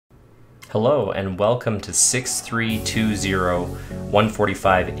Hello and welcome to 6320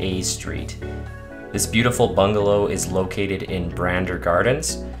 145 A Street. This beautiful bungalow is located in Brander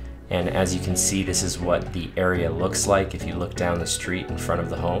Gardens, and as you can see, this is what the area looks like if you look down the street in front of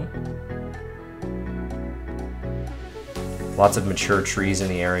the home. Lots of mature trees in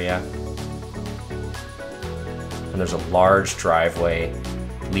the area, and there's a large driveway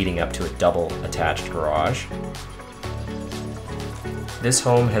leading up to a double attached garage. This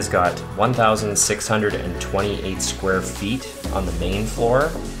home has got 1,628 square feet on the main floor.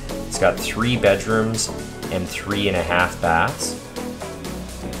 It's got 3 bedrooms and 3.5 baths.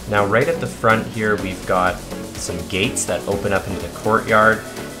 Now right at the front here we've got some gates that open up into the courtyard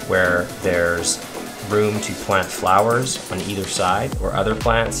where there's room to plant flowers on either side or other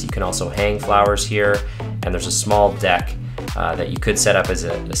plants. You can also hang flowers here, and there's a small deck that you could set up as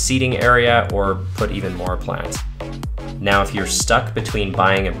a seating area or put even more plants. Now, if you're stuck between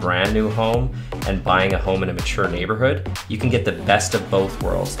buying a brand new home and buying a home in a mature neighborhood, you can get the best of both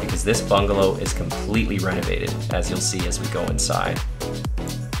worlds because this bungalow is completely renovated, as you'll see as we go inside.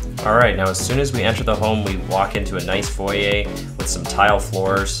 All right, now as soon as we enter the home, we walk into a nice foyer with some tile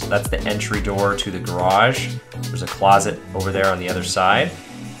floors. That's the entry door to the garage. There's a closet over there on the other side,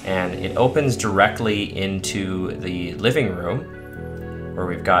 and it opens directly into the living room where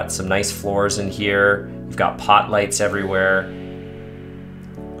we've got some nice floors in here. We've got pot lights everywhere.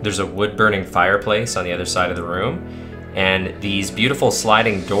 There's a wood-burning fireplace on the other side of the room. And these beautiful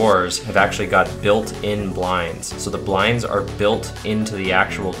sliding doors have actually got built-in blinds. So the blinds are built into the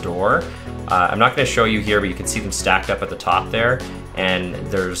actual door. I'm not gonna show you here, but you can see them stacked up at the top there. And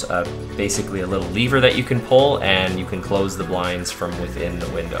there's basically a little lever that you can pull, and you can close the blinds from within the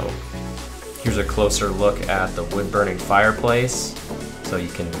window. Here's a closer look at the wood-burning fireplace. So you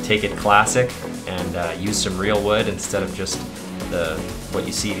can take it classic and use some real wood instead of just what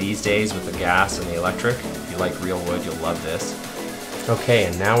you see these days with the gas and the electric. If you like real wood, you'll love this. Okay,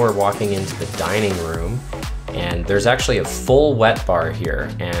 and now we're walking into the dining room, and there's actually a full wet bar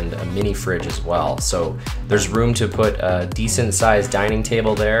here and a mini fridge as well. So there's room to put a decent sized dining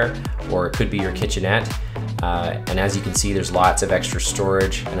table there, or it could be your kitchenette. And as you can see, there's lots of extra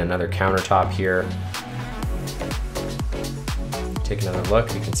storage and another countertop here. Take another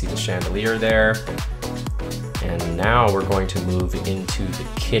look, you can see the chandelier there. And now we're going to move into the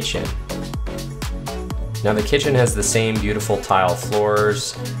kitchen. Now the kitchen has the same beautiful tile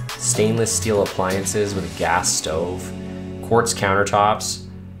floors, stainless steel appliances with a gas stove, quartz countertops,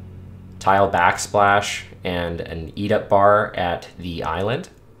 tile backsplash, and an eat-up bar at the island.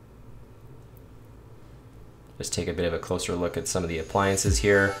 Just take a bit of a closer look at some of the appliances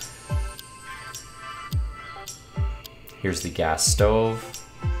here. Here's the gas stove.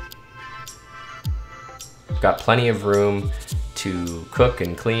 We've got plenty of room to cook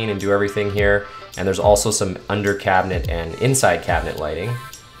and clean and do everything here. And there's also some under cabinet and inside cabinet lighting.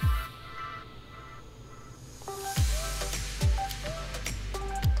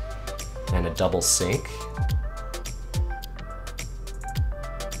 And a double sink.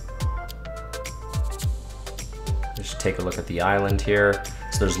 Just take a look at the island here.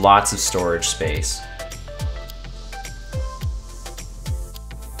 So there's lots of storage space.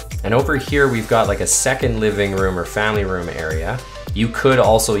 And over here, we've got like a second living room or family room area. You could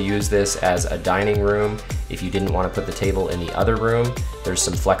also use this as a dining room if you didn't want to put the table in the other room. There's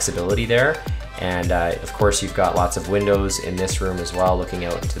some flexibility there. And of course, you've got lots of windows in this room as well, looking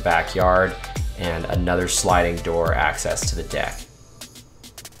out into the backyard, and another sliding door access to the deck.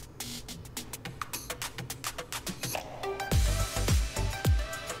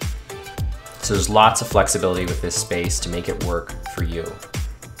 So there's lots of flexibility with this space to make it work for you.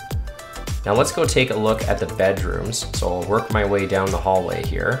 Now let's go take a look at the bedrooms. So I'll work my way down the hallway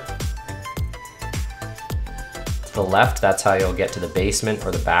here. To the left, that's how you'll get to the basement or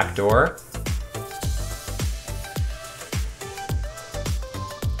the back door.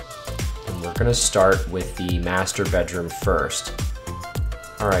 And we're gonna start with the master bedroom first.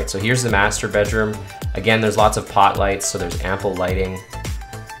 All right, so here's the master bedroom. Again, there's lots of pot lights, so there's ample lighting.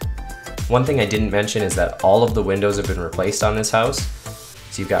 One thing I didn't mention is that all of the windows have been replaced on this house.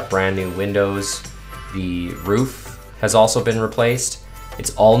 So you've got brand new windows. The roof has also been replaced.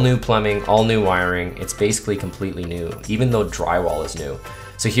 It's all new plumbing, all new wiring. It's basically completely new, even though drywall is new.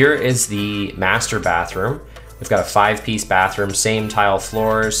 So here is the master bathroom. We've got a 5-piece bathroom, same tile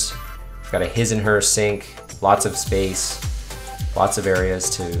floors. We've got a his and her sink, lots of space, lots of areas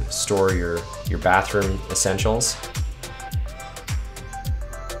to store your bathroom essentials.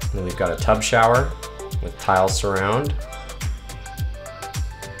 And then we've got a tub shower with tile surround.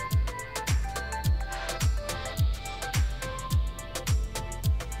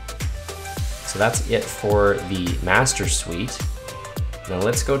 So that's it for the master suite. Now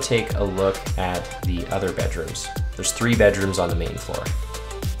let's go take a look at the other bedrooms. There's 3 bedrooms on the main floor.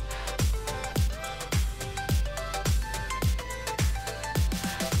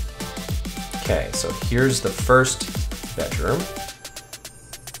 Okay, so here's the first bedroom.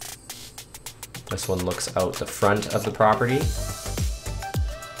 This one looks out the front of the property.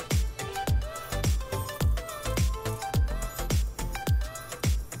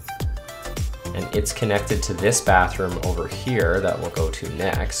 And it's connected to this bathroom over here that we'll go to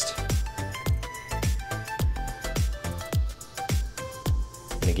next.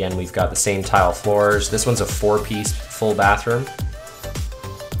 And again, we've got the same tile floors. This one's a 4-piece full bathroom.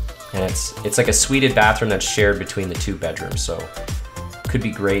 And it's like a suited bathroom that's shared between the 2 bedrooms. So could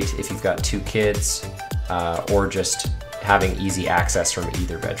be great if you've got 2 kids or just having easy access from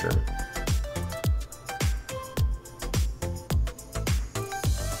either bedroom.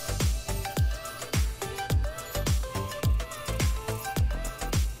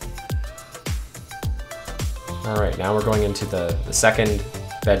 All right, now we're going into the second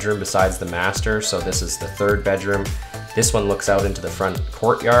bedroom besides the master. So this is the 3rd bedroom. This one looks out into the front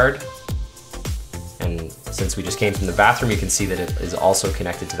courtyard. And since we just came from the bathroom, you can see that it is also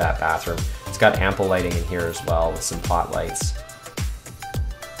connected to that bathroom. It's got ample lighting in here as well with some pot lights.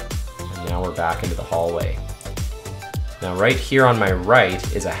 And now we're back into the hallway. Now right here on my right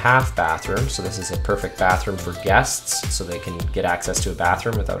is a half bathroom. So this is a perfect bathroom for guests so they can get access to a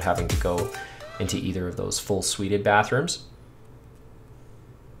bathroom without having to go into either of those full suited bathrooms.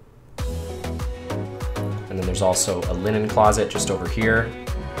 And then there's also a linen closet just over here.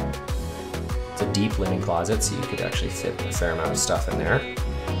 It's a deep linen closet, so you could actually fit a fair amount of stuff in there.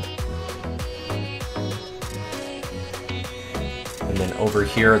 And then over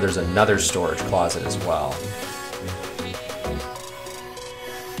here, there's another storage closet as well.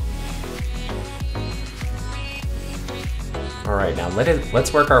 All right, now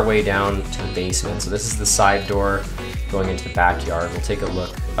let's work our way down to the basement. So this is the side door going into the backyard. We'll take a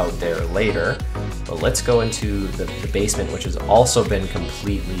look out there later, but let's go into the basement, which has also been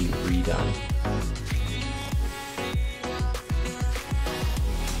completely redone.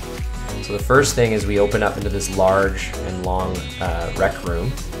 So the first thing is we open up into this large and long rec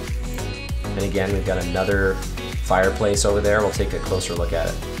room. And again, we've got another fireplace over there. We'll take a closer look at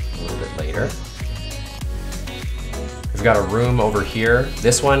it a little bit later. We've got a room over here.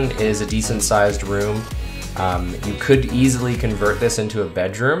 This one is a decent sized room. You could easily convert this into a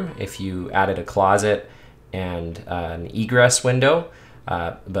bedroom if you added a closet and an egress window,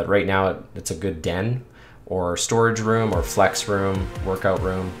 but right now it's a good den or storage room or flex room, workout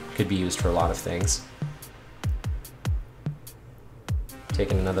room. Could be used for a lot of things.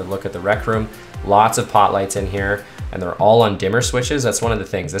 Taking another look at the rec room. Lots of pot lights in here, and they're all on dimmer switches. That's one of the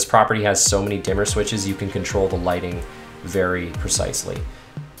things. This property has so many dimmer switches, you can control the lighting very precisely.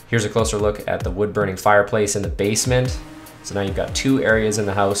 Here's a closer look at the wood-burning fireplace in the basement. So now you've got 2 areas in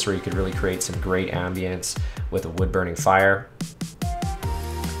the house where you could really create some great ambience with a wood-burning fire.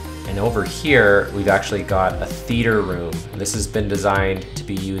 And over here, we've actually got a theater room. This has been designed to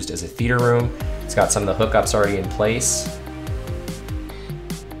be used as a theater room. It's got some of the hookups already in place.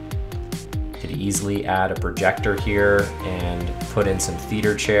 Could easily add a projector here and put in some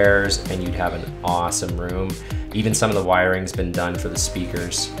theater chairs, and you'd have an awesome room. Even some of the wiring's been done for the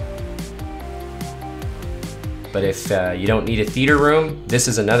speakers. But if you don't need a theater room, this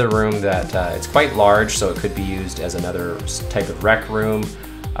is another room that it's quite large, so it could be used as another type of rec room,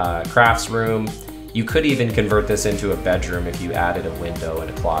 crafts room. You could even convert this into a bedroom if you added a window and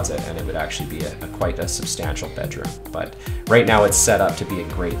a closet, and it would actually be quite a substantial bedroom. But right now it's set up to be a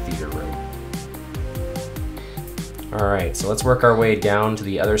great theater room. All right, so let's work our way down to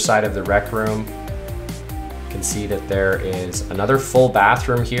the other side of the rec room. You can see that there is another full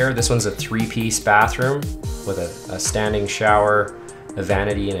bathroom here. This one's a 3-piece bathroom with a standing shower, a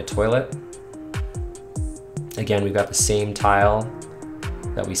vanity, and a toilet. Again, we've got the same tile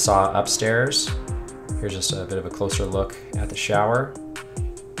that we saw upstairs. Here's just a bit of a closer look at the shower.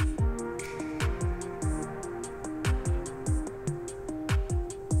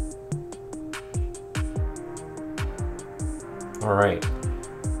 All right.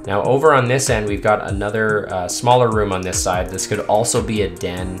 Now over on this end, we've got another smaller room on this side. This could also be a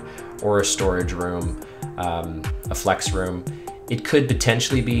den or a storage room, a flex room. It could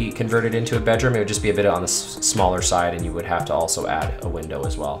potentially be converted into a bedroom. It would just be a bit on the smaller side, and you would have to also add a window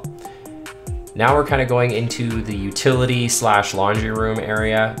as well. Now we're kind of going into the utility / laundry room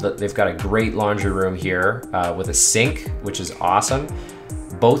area. They've got a great laundry room here with a sink, which is awesome.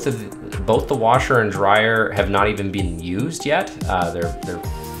 Both the washer and dryer have not even been used yet. They're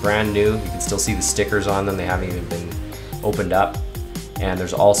brand new. You can still see the stickers on them. They haven't even been opened up. And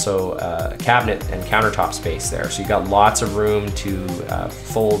there's also a cabinet and countertop space there. So you got lots of room to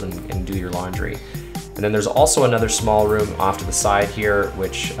fold and do your laundry. And then there's also another small room off to the side here,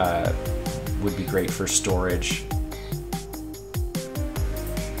 which would be great for storage.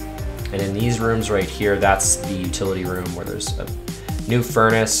 And in these rooms right here, that's the utility room where there's a new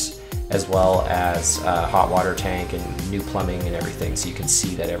furnace as well as a hot water tank and new plumbing and everything, so you can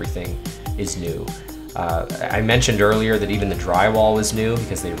see that everything is new. I mentioned earlier that even the drywall was new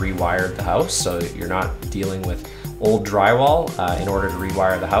because they rewired the house, so you're not dealing with old drywall. In order to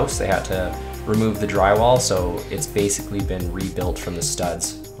rewire the house, they had to remove the drywall, so it's basically been rebuilt from the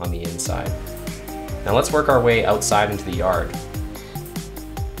studs on the inside. Now let's work our way outside into the yard.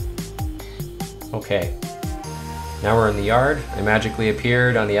 Okay, now we're in the yard. I magically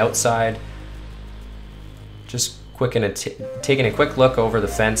appeared on the outside. Just taking a quick look over the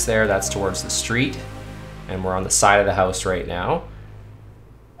fence there, that's towards the street. And we're on the side of the house right now.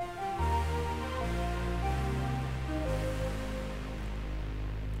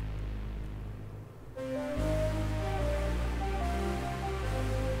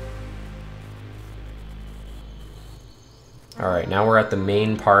 All right, now we're at the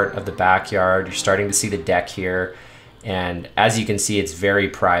main part of the backyard. You're starting to see the deck here. And as you can see, it's very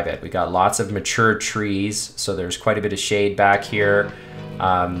private. We got lots of mature trees, so there's quite a bit of shade back here,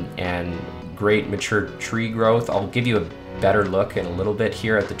 and great mature tree growth. I'll give you a better look in a little bit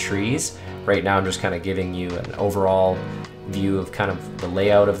here at the trees. Right now I'm just kind of giving you an overall view of kind of the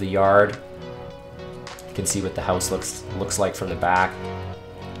layout of the yard. You can see what the house looks like from the back.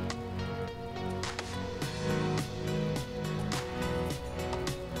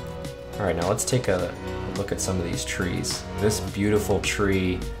 All right, now let's take a look at some of these trees. This beautiful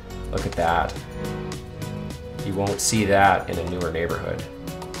tree, look at that. You won't see that in a newer neighborhood.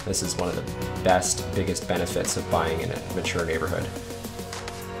 This is one of the best, biggest benefits of buying in a mature neighborhood.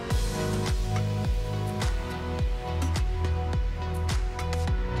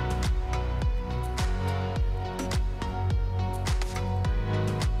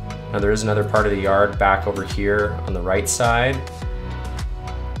 Now there is another part of the yard back over here on the right side.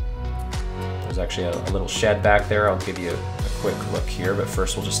 There's actually a little shed back there. I'll give you a quick look here, but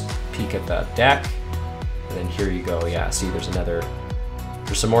first we'll just peek at the deck. And then here you go, yeah, see there's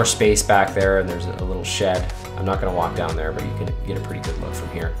some more space back there, and there's a little shed. I'm not gonna walk down there, but you can get a pretty good look from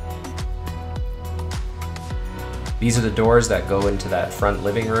here. These are the doors that go into that front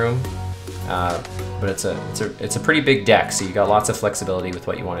living room, but it's a pretty big deck, so you got lots of flexibility with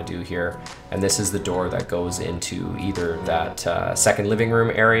what you want to do here. And this is the door that goes into either that second living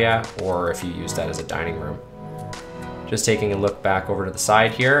room area, or if you use that as a dining room. Just taking a look back over to the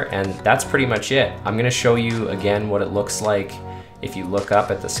side here, and that's pretty much it. I'm gonna show you again what it looks like if you look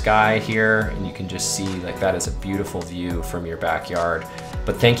up at the sky here, and you can just see like that is a beautiful view from your backyard.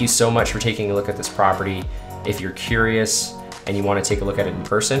 But thank you so much for taking a look at this property. If you're curious and you want to take a look at it in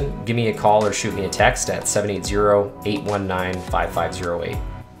person, give me a call or shoot me a text at 780-819-5508.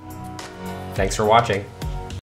 Thanks for watching.